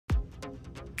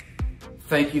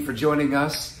Thank you for joining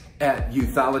us at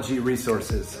Youthology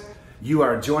Resources. You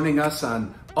are joining us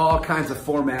on all kinds of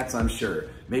formats, I'm sure.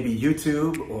 Maybe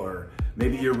YouTube, or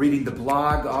maybe you're reading the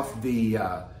blog off the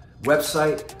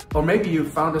website, or maybe you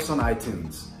found us on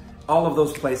iTunes. All of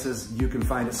those places you can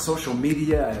find us. Social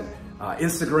media and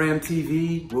Instagram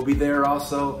TV will be there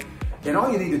also. And all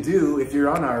you need to do if you're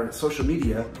on our social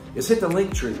media is hit the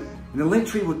link tree. And the link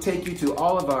tree will take you to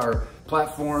all of our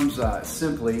platforms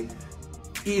simply.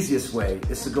 Easiest way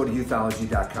is to go to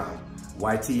youthology.com,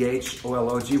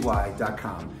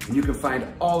 YTHOLOGY.com. And you can find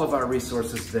all of our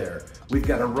resources there. We've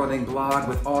got a running blog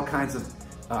with all kinds of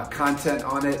content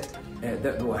on it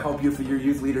that will help you for your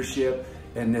youth leadership.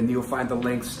 And then you'll find the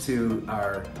links to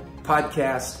our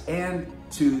podcast and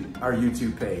to our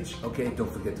YouTube page. Okay,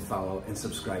 don't forget to follow and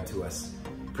subscribe to us.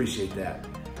 Appreciate that.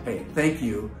 Hey, thank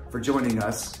you for joining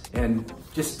us. And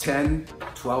just 10,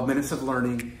 12 minutes of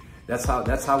learning. That's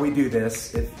how we do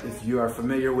this. If you are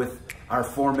familiar with our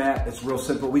format, it's real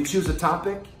simple. We choose a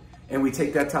topic and we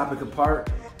take that topic apart.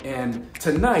 And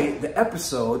tonight, the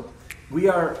episode we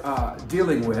are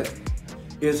dealing with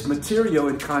is material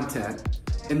and content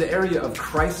in the area of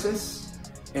crisis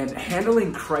and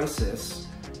handling crisis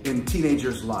in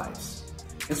teenagers' lives.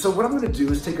 And so what I'm going to do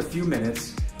is take a few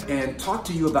minutes and talk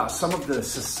to you about some of the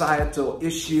societal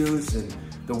issues and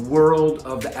the world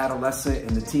of the adolescent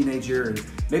and the teenager, and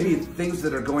maybe things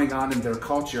that are going on in their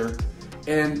culture,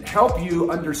 and help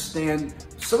you understand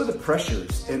some of the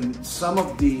pressures and some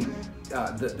of the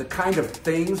kind of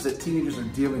things that teenagers are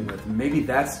dealing with. Maybe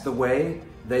that's the way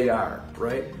they are,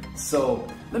 right? So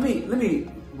let me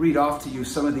read off to you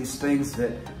some of these things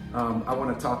that I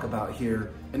want to talk about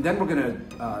here, and then we're going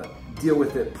to deal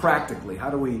with it practically. How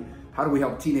do we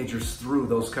help teenagers through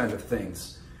those kind of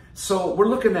things? So we're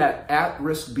looking at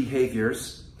risk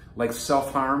behaviors like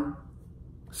self-harm,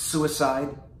 suicide,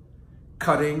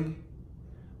 cutting,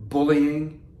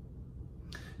 bullying,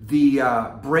 the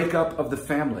breakup of the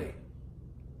family,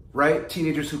 right?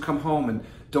 Teenagers who come home and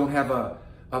don't have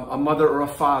a mother or a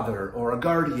father or a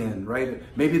guardian, right?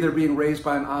 Maybe they're being raised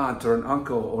by an aunt or an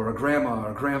uncle or a grandma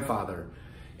or a grandfather,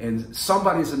 and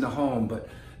somebody's in the home, but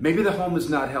maybe the home is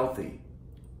not healthy,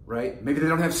 right? Maybe they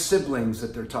don't have siblings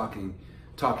that they're talking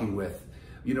with.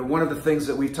 You know, one of the things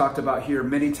that we've talked about here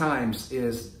many times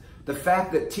is the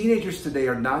fact that teenagers today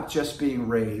are not just being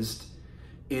raised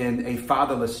in a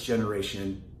fatherless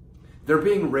generation. They're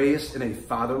being raised in a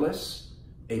fatherless,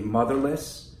 a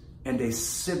motherless, and a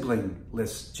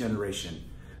siblingless generation.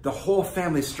 The whole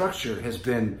family structure has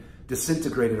been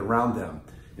disintegrated around them.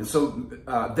 And so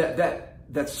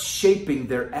that's shaping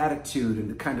their attitude and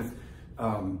the kind of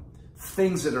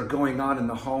things that are going on in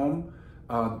the home.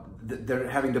 They're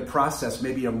having to process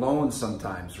maybe alone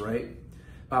sometimes, right?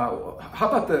 How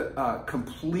about the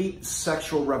complete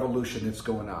sexual revolution that's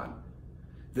going on?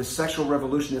 The sexual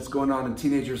revolution that's going on in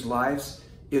teenagers' lives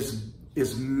is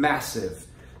massive.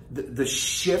 The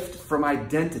shift from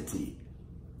identity,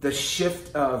 the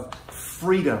shift of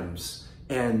freedoms,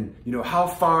 and how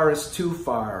far is too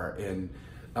far, and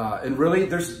really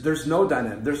there's no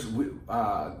dynamic.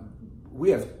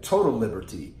 We have total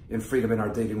liberty and freedom in our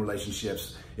dating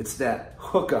relationships. It's that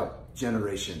hookup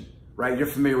generation, right? You're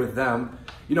familiar with them.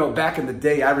 Back in the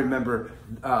day, I remember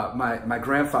my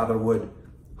grandfather would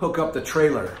hook up the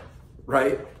trailer,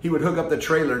 right? He would hook up the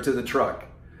trailer to the truck.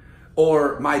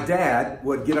 Or my dad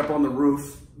would get up on the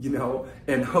roof,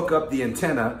 and hook up the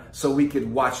antenna so we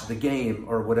could watch the game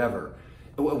or whatever.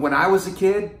 When I was a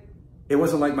kid, it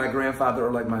wasn't like my grandfather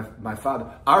or like my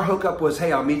father. Our hookup was,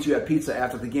 hey, I'll meet you at pizza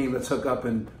after the game. Let's hook up,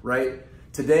 and right?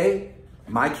 Today,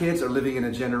 my kids are living in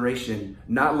a generation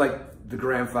not like the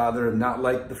grandfather, not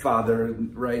like the father,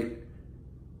 right?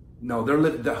 No,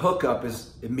 the hookup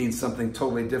it means something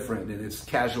totally different, and it's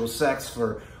casual sex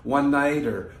for one night,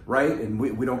 or right, and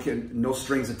we don't get no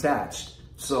strings attached.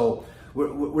 So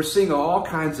we're seeing all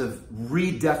kinds of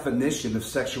redefinition of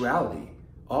sexuality,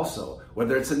 also,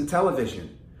 whether it's in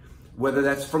television, whether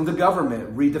that's from the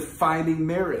government redefining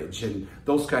marriage and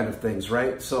those kind of things,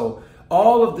 right? So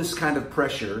all of this kind of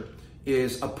pressure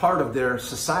is a part of their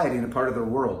society and a part of their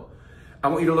world. I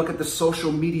want you to look at the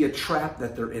social media trap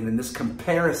that they're in this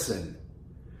comparison.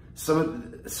 Some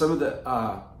of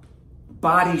the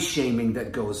body shaming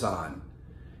that goes on,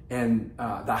 and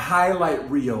the highlight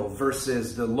reel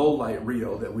versus the low light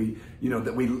reel that we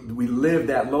live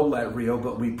that low light reel,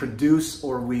 but we produce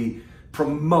or we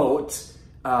promote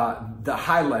the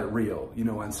highlight reel,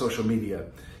 on social media.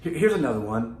 Here's another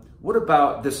one. What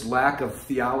about this lack of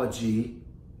theology?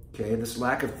 Okay, this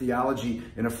lack of theology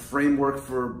and a framework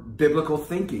for biblical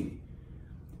thinking.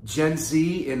 Gen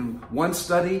Z, in one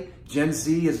study, Gen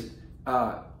Z is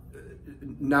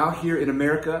now here in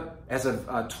America, as of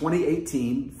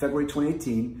 2018, February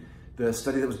 2018, the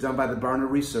study that was done by the Barna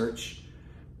Research,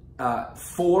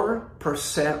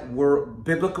 4%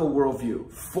 biblical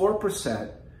worldview,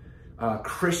 4%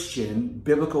 Christian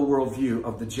biblical worldview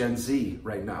of the Gen Z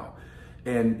right now.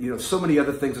 And, you know, so many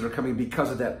other things that are coming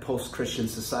because of that post-Christian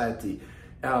society.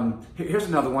 Here's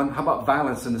another one. How about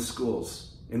violence in the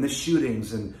schools, in the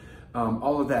shootings, and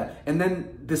all of that. And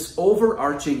then this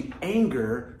overarching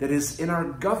anger that is in our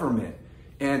government,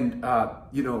 and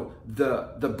you know,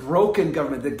 the broken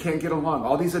government that can't get along.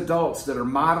 All these adults that are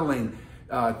modeling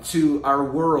to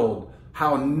our world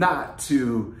how not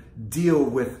to deal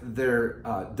with their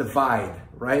divide,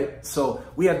 right? So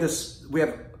we have this. We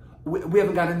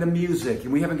haven't gotten into music,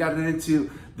 and we haven't gotten into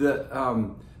their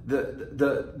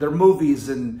movies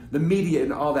and the media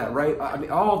and all that, right? I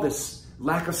mean, all this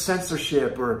lack of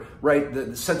censorship, or right,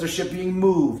 the censorship being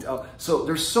moved. So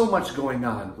there's so much going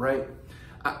on, right?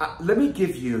 Let me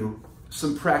give you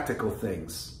some practical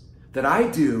things that I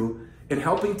do in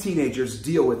helping teenagers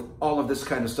deal with all of this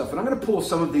kind of stuff. And I'm going to pull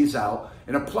some of these out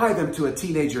and apply them to a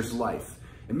teenager's life.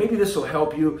 And maybe this will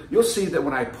help you. You'll see that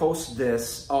when I post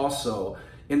this also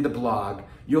in the blog,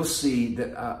 you'll see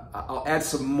that I'll add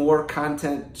some more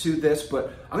content to this,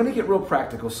 but I'm going to get real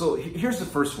practical. So here's the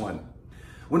first one.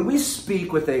 When we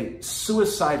speak with a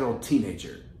suicidal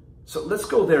teenager, so let's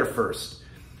go there first.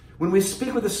 When we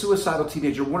speak with a suicidal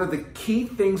teenager, one of the key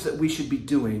things that we should be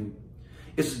doing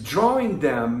is drawing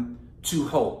them to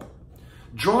hope,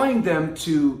 drawing them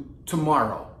to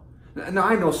tomorrow. Now,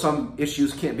 I know some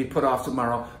issues can't be put off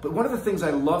tomorrow, but one of the things I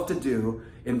love to do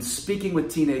in speaking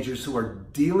with teenagers who are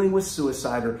dealing with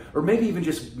suicide, or maybe even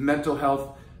just mental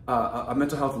health, a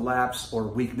mental health lapse or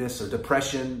weakness or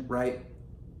depression, right,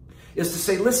 is to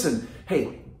say, listen,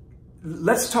 hey,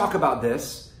 let's talk about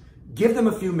this, give them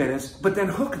a few minutes, but then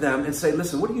hook them and say,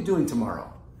 listen, what are you doing tomorrow?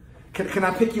 Can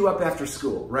I pick you up after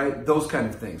school, right? Those kind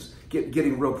of things,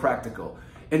 getting real practical.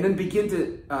 And then begin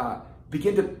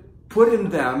to put in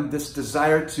them this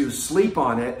desire to sleep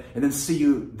on it and then see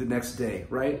you the next day,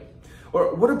 right?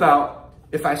 Or what about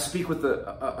if I speak with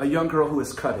a young girl who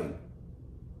is cutting,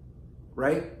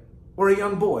 right? Or a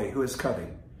young boy who is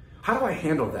cutting? How do I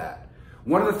handle that?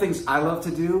 One of the things I love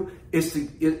to do is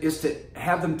to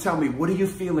have them tell me, what are you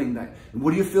feeling?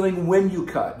 What are you feeling when you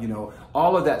cut? You know,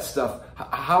 all of that stuff.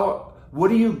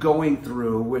 What are you going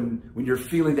through when you're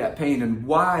feeling that pain, and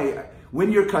why,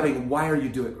 when you're cutting, why are you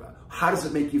doing it? How does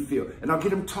it make you feel? And I'll get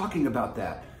them talking about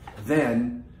that.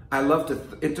 Then I love to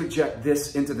interject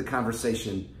this into the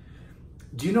conversation.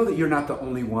 Do you know that you're not the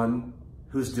only one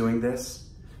who's doing this?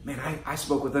 Man, I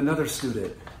spoke with another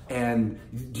student, and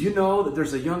do you know that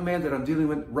there's a young man that I'm dealing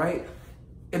with, right?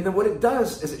 And then what it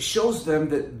does is it shows them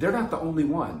that they're not the only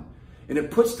one. And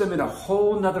it puts them in a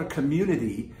whole nother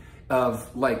community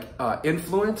of like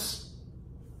influence.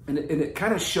 And it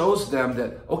kind of shows them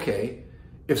that, okay,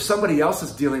 if somebody else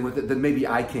is dealing with it, then maybe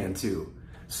I can too.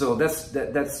 So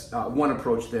that's one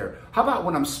approach there. How about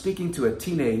when I'm speaking to a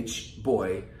teenage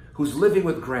boy who's living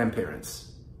with grandparents?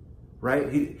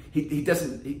 Right? He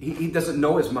doesn't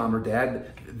know his mom or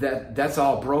dad. That's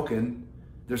all broken.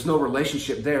 There's no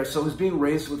relationship there. So he's being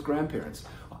raised with grandparents.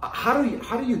 How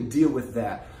do you deal with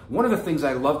that? One of the things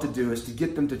I love to do is to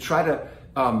get them to try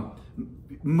to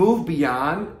move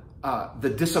beyond the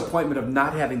disappointment of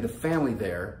not having the family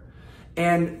there,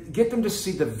 and get them to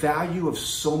see the value of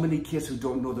so many kids who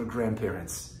don't know their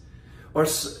grandparents. Or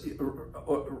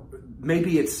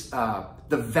maybe it's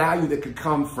the value that could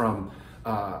come from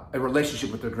a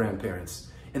relationship with their grandparents.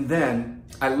 And then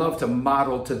I love to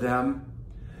model to them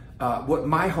what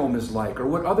my home is like, or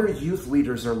what other youth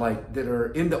leaders are like that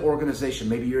are in the organization.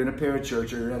 Maybe you're in a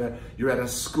parachurch, or you're at a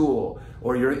school,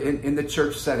 or you're in the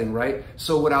church setting, right?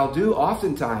 So what I'll do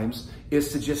oftentimes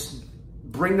is to just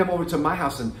bring them over to my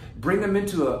house and bring them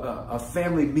into a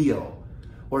family meal,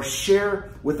 or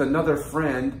share with another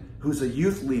friend who's a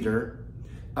youth leader.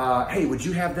 Hey, would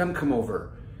you have them come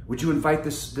over? Would you invite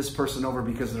this person over,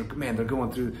 because they're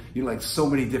going through, you know, like so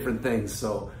many different things.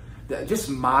 So just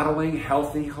modeling a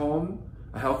healthy home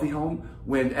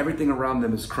when everything around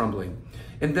them is crumbling.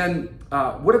 And then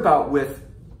what about with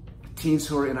teens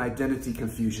who are in identity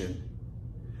confusion?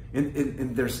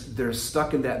 And they're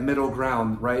stuck in that middle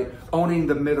ground, right? Owning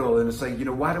the middle. And it's like, you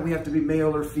know, why do we have to be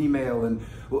male or female? And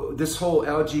this whole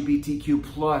LGBTQ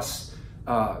plus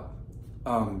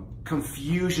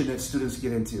confusion that students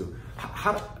get into.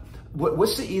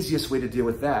 What's the easiest way to deal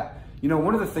with that? You know,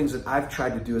 one of the things that I've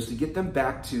tried to do is to get them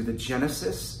back to the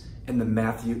Genesis and the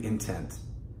Matthew intent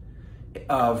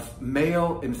of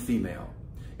male and female.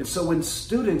 And so when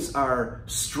students are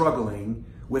struggling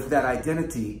with that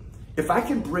identity, if I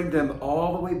can bring them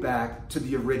all the way back to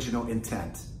the original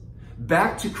intent,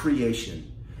 back to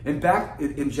creation, and back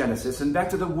in Genesis, and back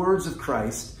to the words of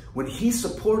Christ, when he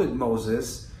supported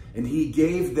Moses, and he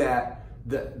gave that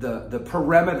the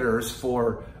parameters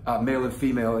for male and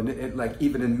female, and like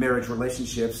even in marriage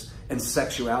relationships and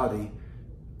sexuality.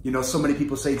 You know, so many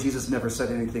people say Jesus never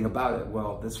said anything about it.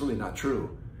 Well, that's really not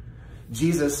true.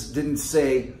 Jesus didn't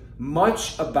say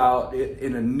much about it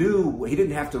in a new, he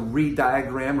didn't have to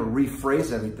re-diagram or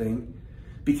rephrase everything,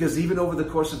 because even over the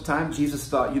course of time, Jesus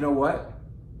thought, you know what?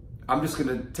 I'm just going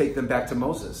to take them back to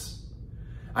Moses.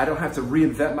 I don't have to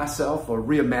reinvent myself or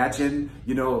reimagine,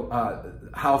 you know,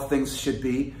 how things should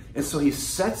be. And so he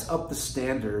sets up the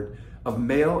standard of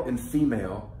male and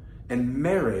female and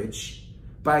marriage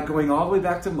by going all the way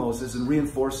back to Moses and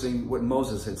reinforcing what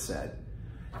Moses had said.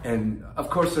 And of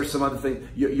course, there's some other things.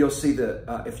 You'll see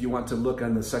that if you want to look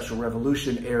on the sexual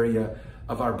revolution area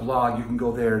of our blog, you can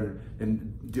go there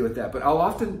and do it that. But I'll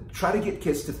often try to get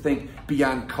kids to think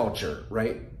beyond culture,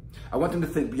 right? I want them to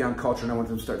think beyond culture, and I want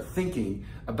them to start thinking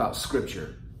about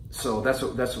Scripture. So that's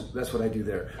what I do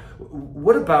there.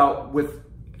 What about with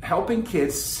helping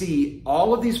kids see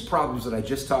all of these problems that I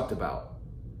just talked about?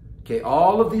 Okay,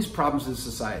 all of these problems in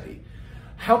society,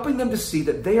 helping them to see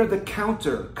that they are the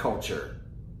counterculture.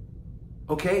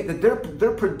 Okay, that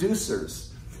they're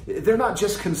producers. They're not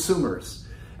just consumers.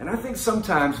 And I think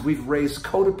sometimes we've raised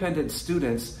codependent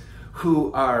students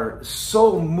who are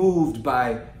so moved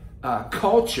by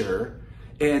culture,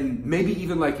 and maybe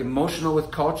even like emotional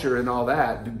with culture and all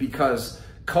that, because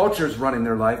culture is running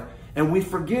their life. And we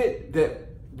forget that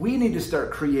we need to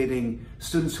start creating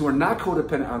students who are not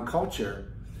codependent on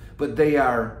culture, but they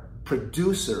are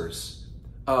producers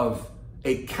of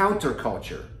a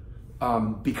counterculture.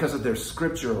 Because of their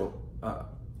scriptural,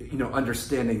 you know,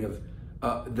 understanding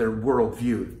of their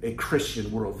worldview, a Christian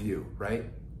worldview, right?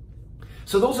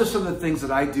 So those are some of the things that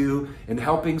I do in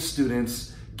helping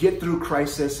students get through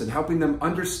crisis and helping them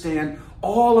understand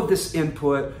all of this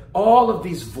input, all of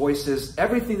these voices,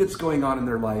 everything that's going on in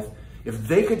their life. If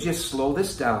they could just slow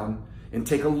this down and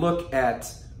take a look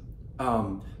at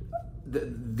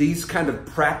these kind of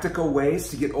practical ways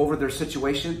to get over their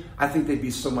situation, I think they'd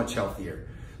be so much healthier.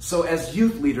 So as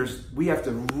youth leaders, we have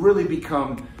to really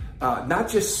become not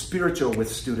just spiritual with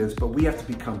students, but we have to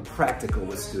become practical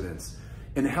with students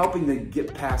in helping them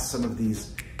get past some of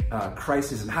these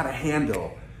crises and how to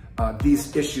handle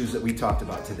these issues that we talked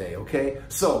about today, okay?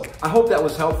 So I hope that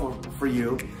was helpful for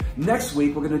you. Next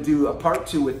week, we're gonna do a part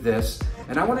 2 with this,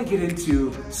 and I wanna get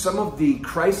into some of the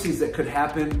crises that could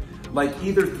happen, like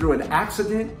either through an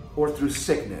accident or through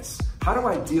sickness. How do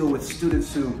I deal with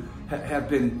students who have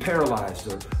been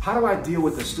paralyzed? Or how do I deal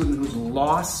with a student who's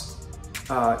lost,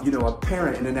 you know, a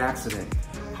parent in an accident?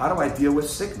 How do I deal with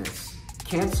sickness,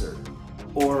 cancer,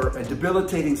 or a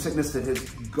debilitating sickness that has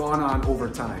gone on over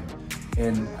time?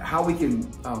 And how we can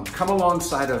come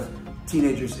alongside of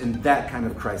teenagers in that kind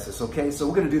of crisis, okay? So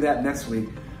we're gonna do that next week.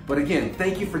 But again,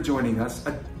 thank you for joining us.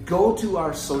 Go to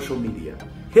our social media,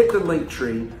 hit the link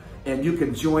tree, and you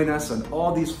can join us on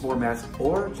all these formats,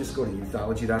 or just go to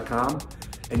youthology.com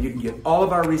and you can get all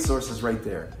of our resources right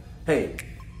there. Hey,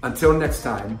 until next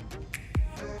time,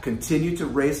 continue to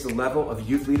raise the level of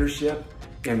youth leadership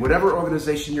in whatever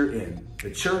organization you're in, the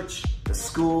church, the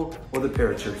school, or the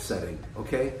parachurch setting,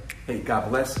 okay? Hey, God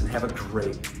bless and have a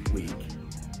great week.